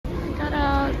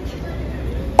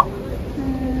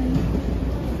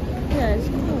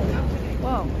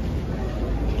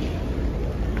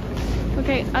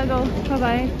Okay, I'll go.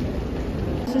 Bye-bye.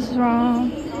 This is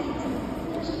wrong.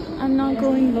 I'm not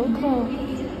going local.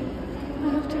 I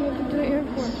have to go to the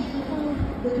airport.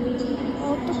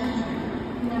 Oh,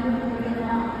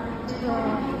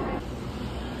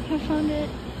 I found it.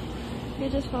 You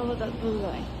just follow that blue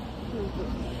line.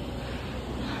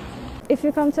 If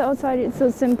you come to outside, it's so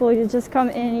simple. You just come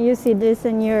in, you see this,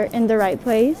 and you're in the right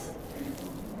place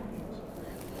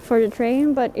for the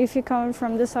train. But if you come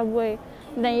from the subway,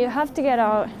 then you have to get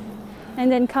out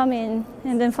and then come in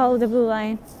and then follow the blue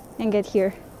line and get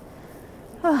here.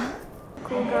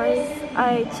 Cool guys,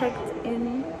 I checked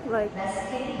in like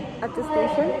at the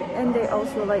station, and they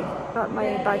also like got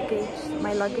my baggage,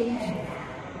 my luggage,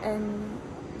 and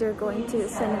they're going to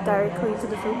send it directly to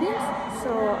the Philippines.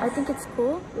 So I think it's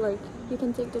cool. Like you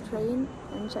can take the train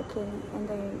and check in, and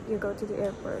then you go to the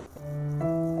airport.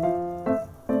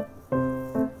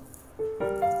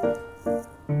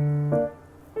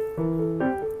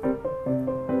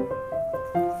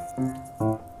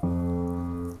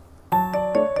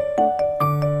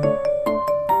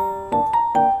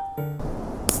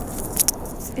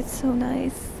 It's so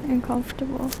nice and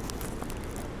comfortable.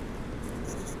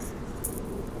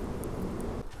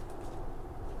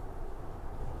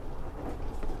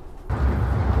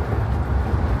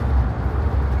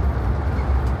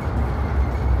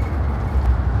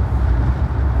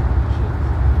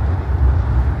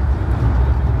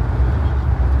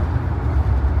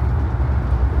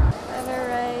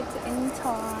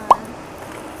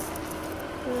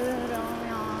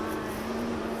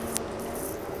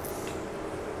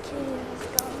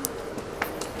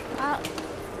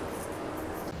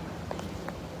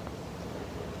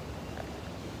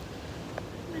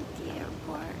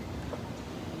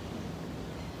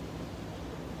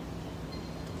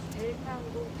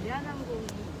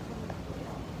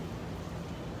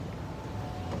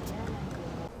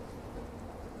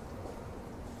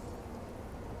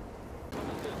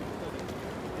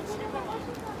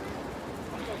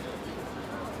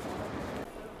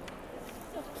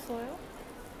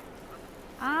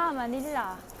 Ah,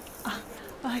 Manila.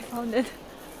 I found it.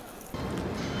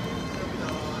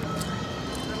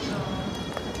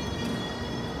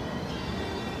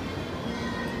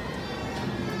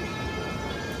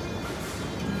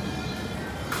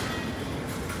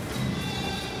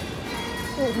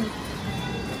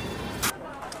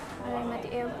 I'm at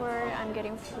the airport, I'm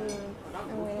getting food,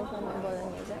 I'm waiting for my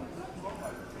bolognese.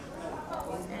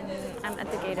 And I'm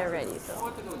at the gate already,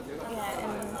 so yeah,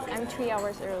 and I'm 3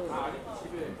 hours early.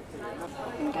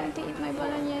 I'm going to eat my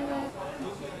bolognese.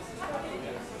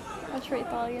 Ultra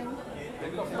Italian,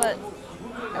 but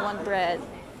I want bread.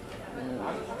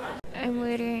 I'm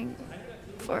waiting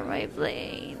for my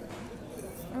plane.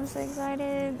 I'm so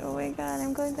excited. Oh my god,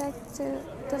 I'm going back to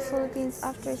the Philippines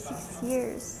after 6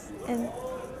 years, and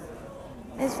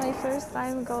it's my first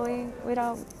time going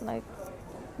without like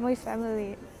my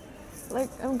family. Like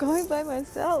I'm going by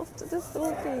myself to the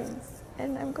Philippines,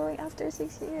 and I'm going after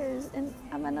 6 years, and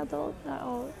I'm an adult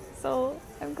now, so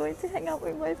I'm going to hang out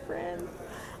with my friends.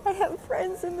 I have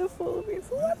friends in the Philippines.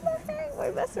 What the heck?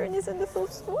 My best friend is in the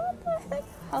Philippines. What the heck?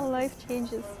 How life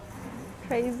changes.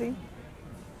 Crazy.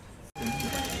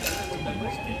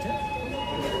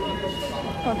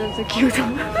 Oh, that's a cute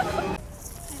one. I'm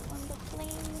on the plane.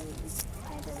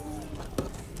 Finally.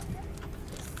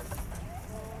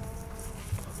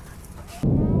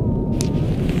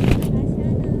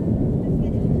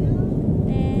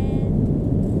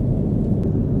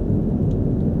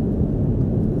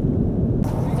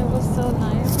 It was so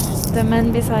nice. The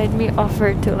man beside me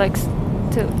offered to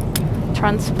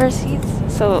transfer seats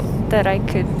so that I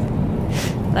could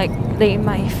like lay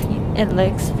my feet and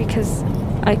legs, because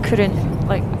I couldn't,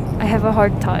 like I have a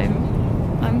hard time.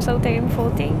 I'm so thankful.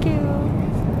 Thank you.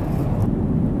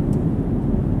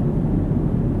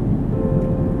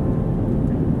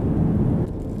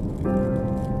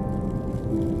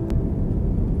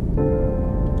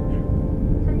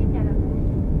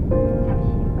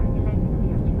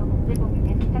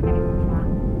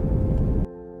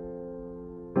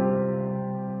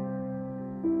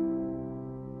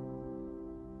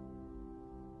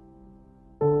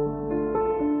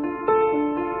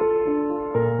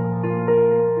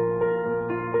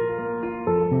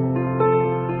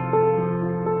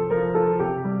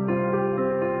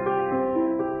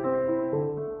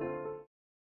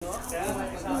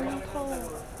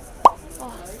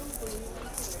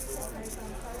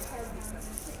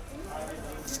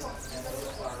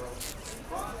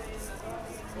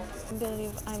 I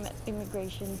believe I'm at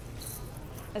immigration.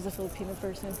 As a Filipino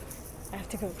person, I have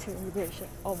to go to immigration.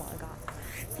 Oh my god,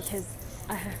 because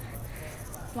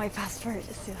my passport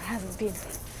still hasn't been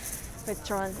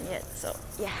restaurants yet, so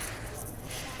yeah,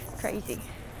 crazy.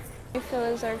 My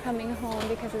fellows are coming home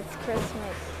because it's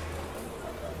Christmas.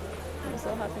 I'm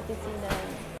so happy to see them.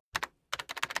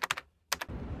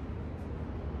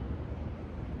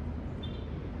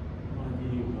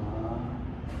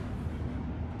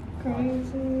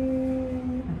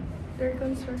 Crazy. They're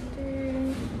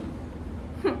constructing.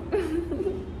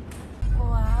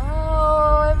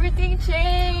 Wow, everything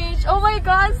changed. Oh my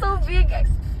god, so big.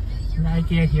 The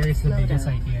IKEA here is the biggest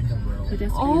IKEA in the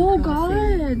world. Oh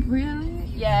god, really?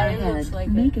 Yeah, it looks like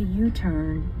Make a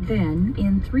U-turn, then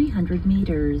in 300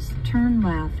 meters, turn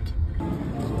left.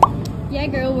 Yeah,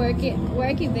 girl, work it,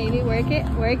 baby, work it,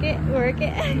 work it, work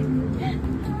it.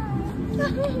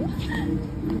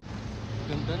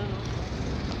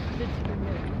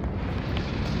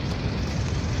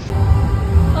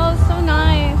 Oh, so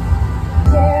nice.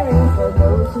 For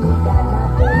those who got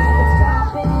nothing, it's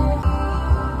dropping.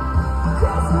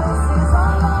 Christmas is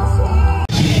almost here.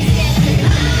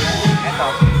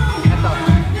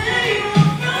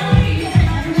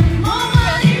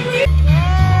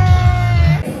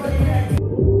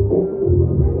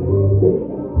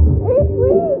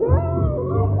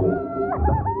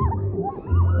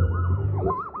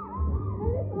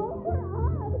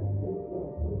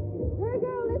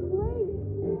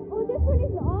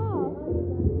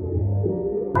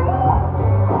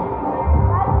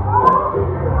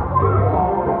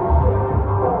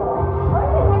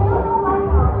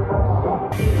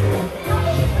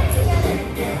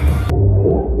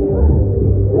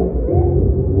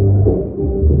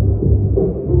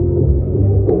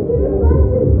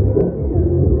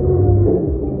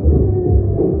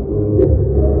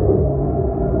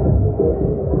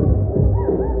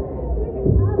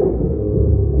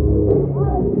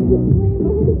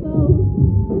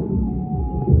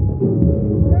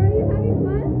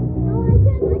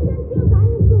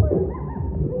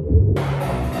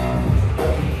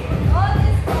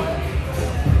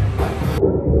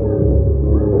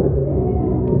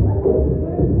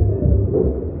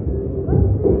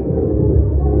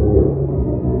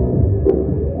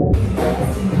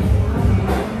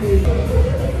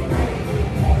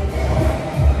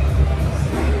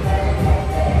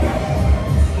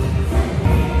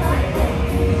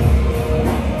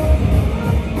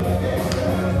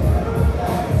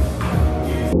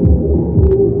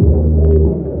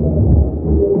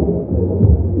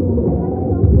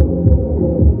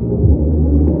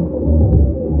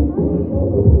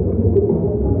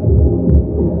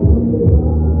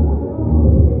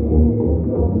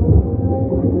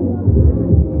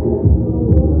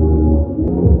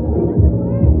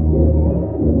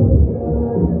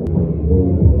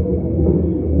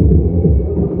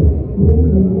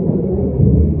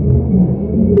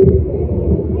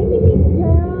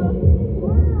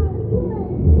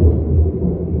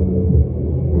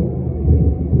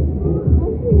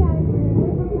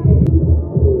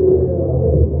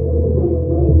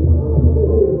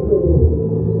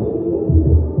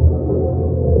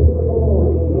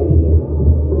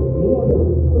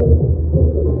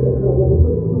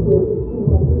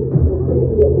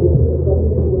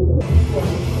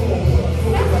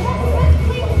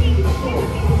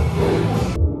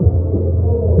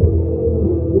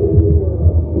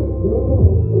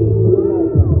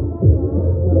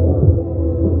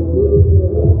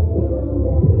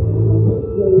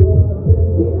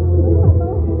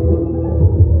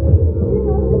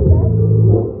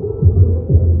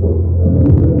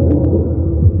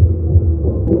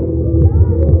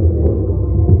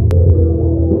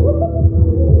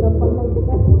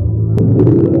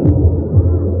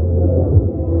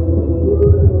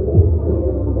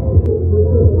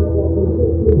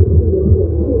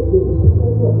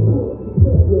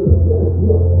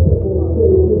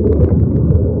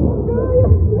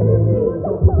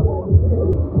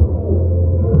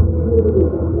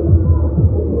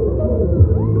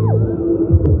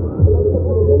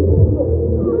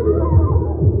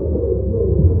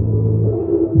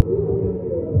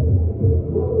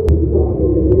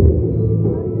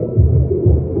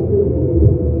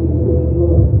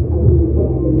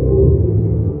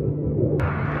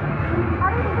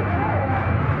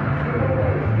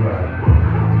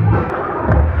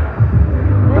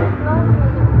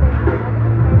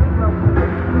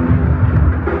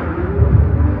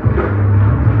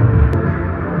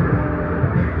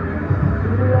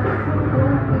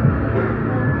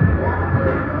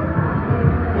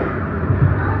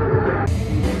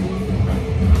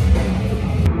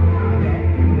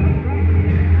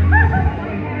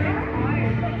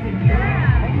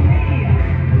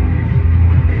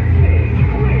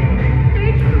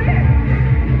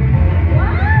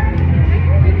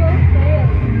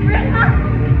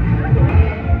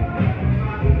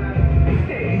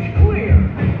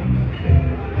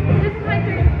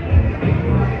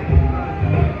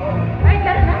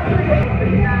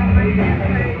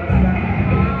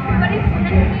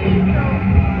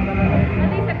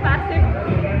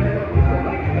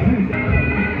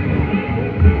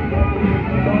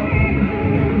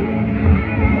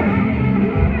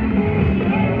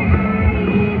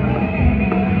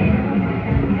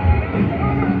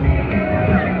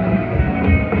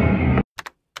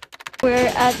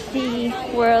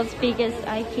 world's biggest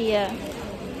IKEA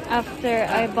after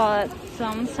I bought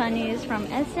some sunnies from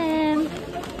SM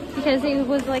because it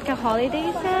was like a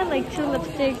holiday set, like 2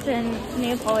 lipsticks and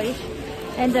nail polish.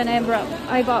 And then I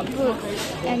bought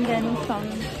boots and then some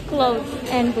clothes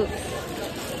and boots.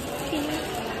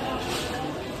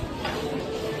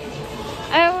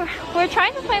 We're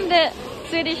trying to find the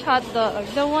Swedish hot dog,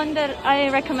 the one that I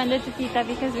recommended to Tita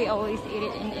because we always eat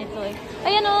it in Italy.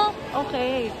 Ayan o!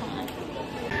 Okay, fine.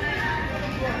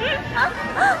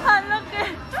 Look at.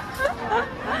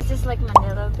 Is this like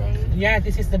Manila Bay? Yeah,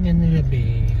 this is the Manila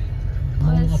Bay.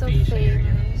 Oh, it's so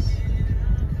famous.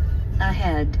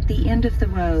 Ahead, the end of the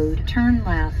road, turn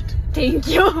left. Thank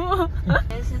you!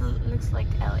 It looks like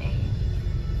LA.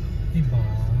 Diba?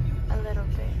 A little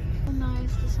bit. So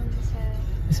nice, the sunset.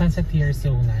 The sunset here is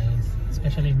so nice,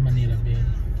 especially in Manila Bay.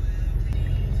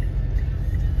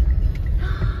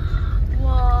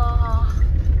 Wow!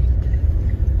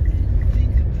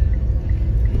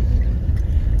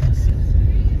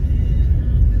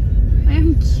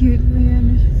 I'm cute,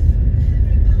 man.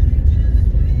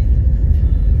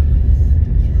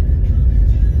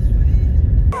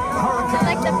 I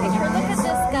like the picture. Look at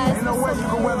this, guys.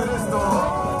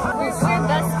 We're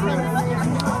best friends.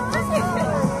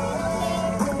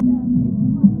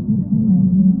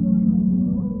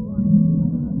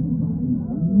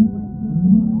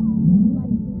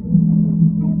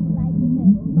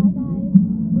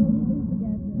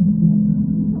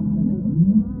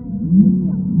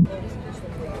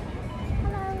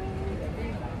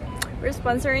 We're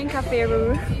sponsoring Cafe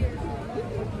Ru.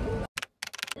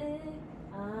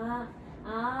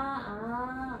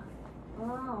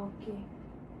 Okay.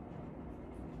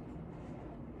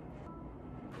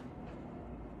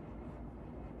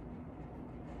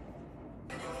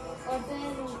 어제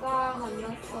누가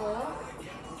만났어요?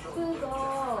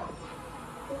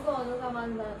 그거 누가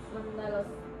만들었어요?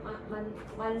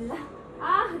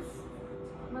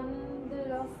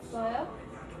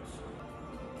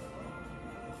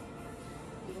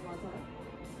 이거 맞아요?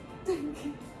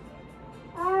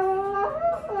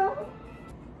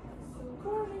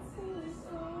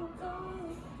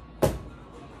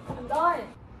 I'm done.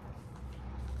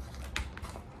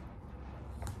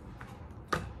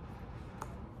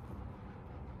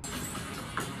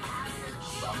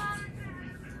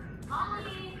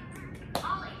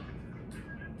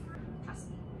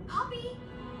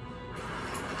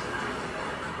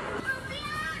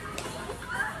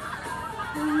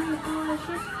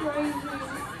 She's crazy.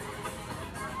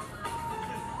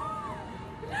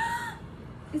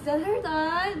 Is that her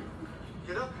dad?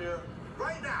 Get up here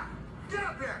right now. Get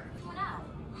up here. No.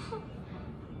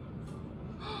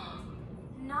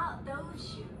 Not those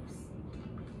shoes.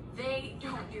 They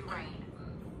don't do rain.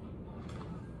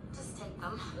 Just take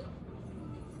them.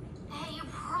 Hey, you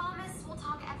promise we'll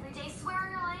talk every day? Swear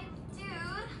on your life?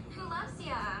 Dude, who loves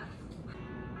ya?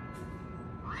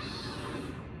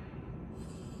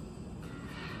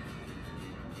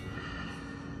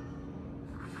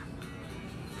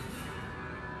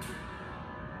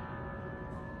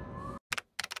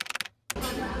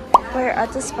 We're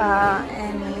at the spa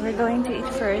and we're going to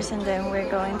eat first and then we're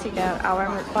going to get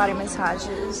our body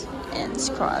massages and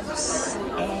scrubs.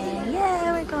 And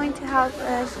yeah, we're going to have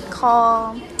a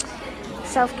calm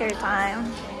self-care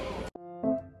time.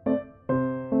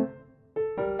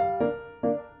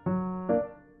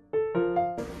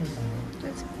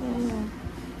 That's cool.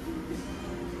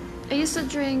 I used to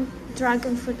drink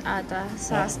dragon fruit ata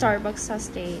sa Starbucks sa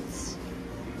States.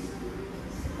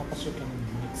 Tapos you can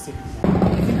mix it.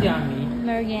 Yummy.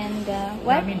 Merienda.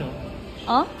 What? Yummy, no?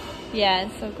 Oh? Yeah,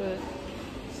 it's so good.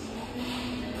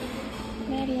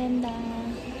 Merienda.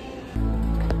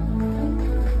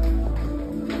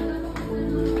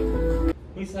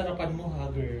 Uy, sarapan mo ha,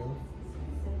 girl.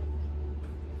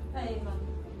 Ay, ma'am.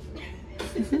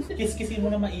 Kiss-kissin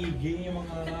mo na maigi yung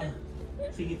mga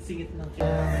sigit-sigit ng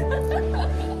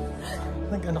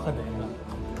nag-ano ka din na?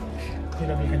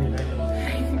 Hinamihan nila yun.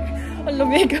 Ang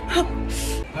lumig.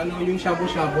 Ano yung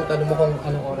shabu-shabu, tanong mo kung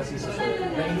anong oras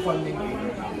isusunod. Na-inform din kayo.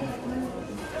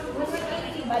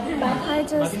 I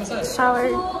just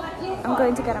showered. I'm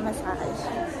going to get a massage.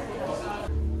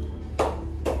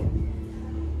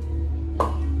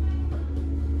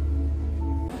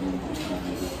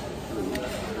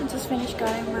 I just finished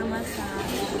getting my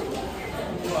massage.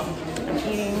 I'm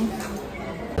eating.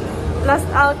 Last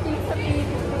outing sa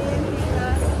Philippines.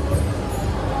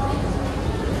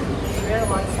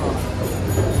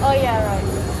 Oh yeah, right.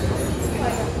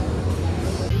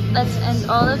 Let's end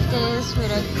all of this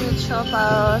with a good shop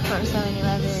out for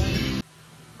 7-Eleven.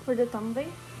 For the thumbnail?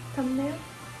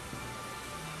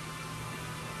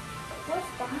 What's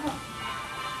that?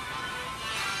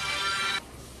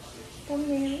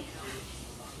 Thumbnail.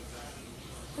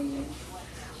 Thumbnail.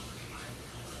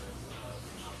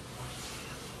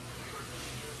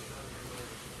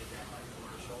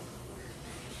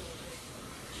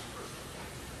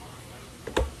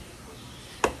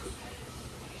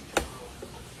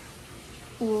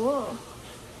 Whoa.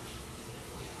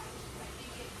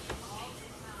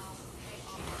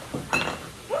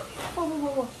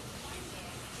 Whoa.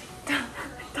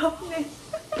 Thumbnail.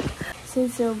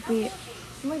 Since it'll be.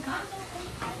 Oh my god.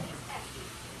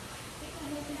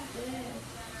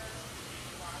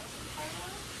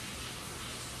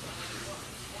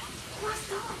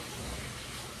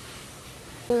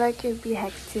 I feel like it'd be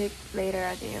hectic later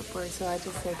at the airport, so I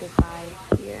just say goodbye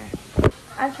here.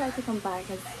 I'll try to come back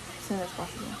as soon as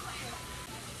possible.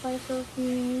 Bye,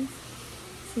 Philippines.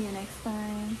 See you next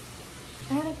time.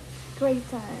 I had a great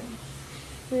time.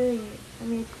 Really, I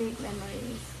made great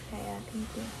memories. Kaya, thank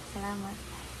you. Salamat.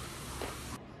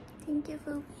 Thank you,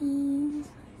 Philippines.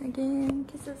 Again,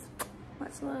 kisses.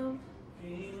 Much love.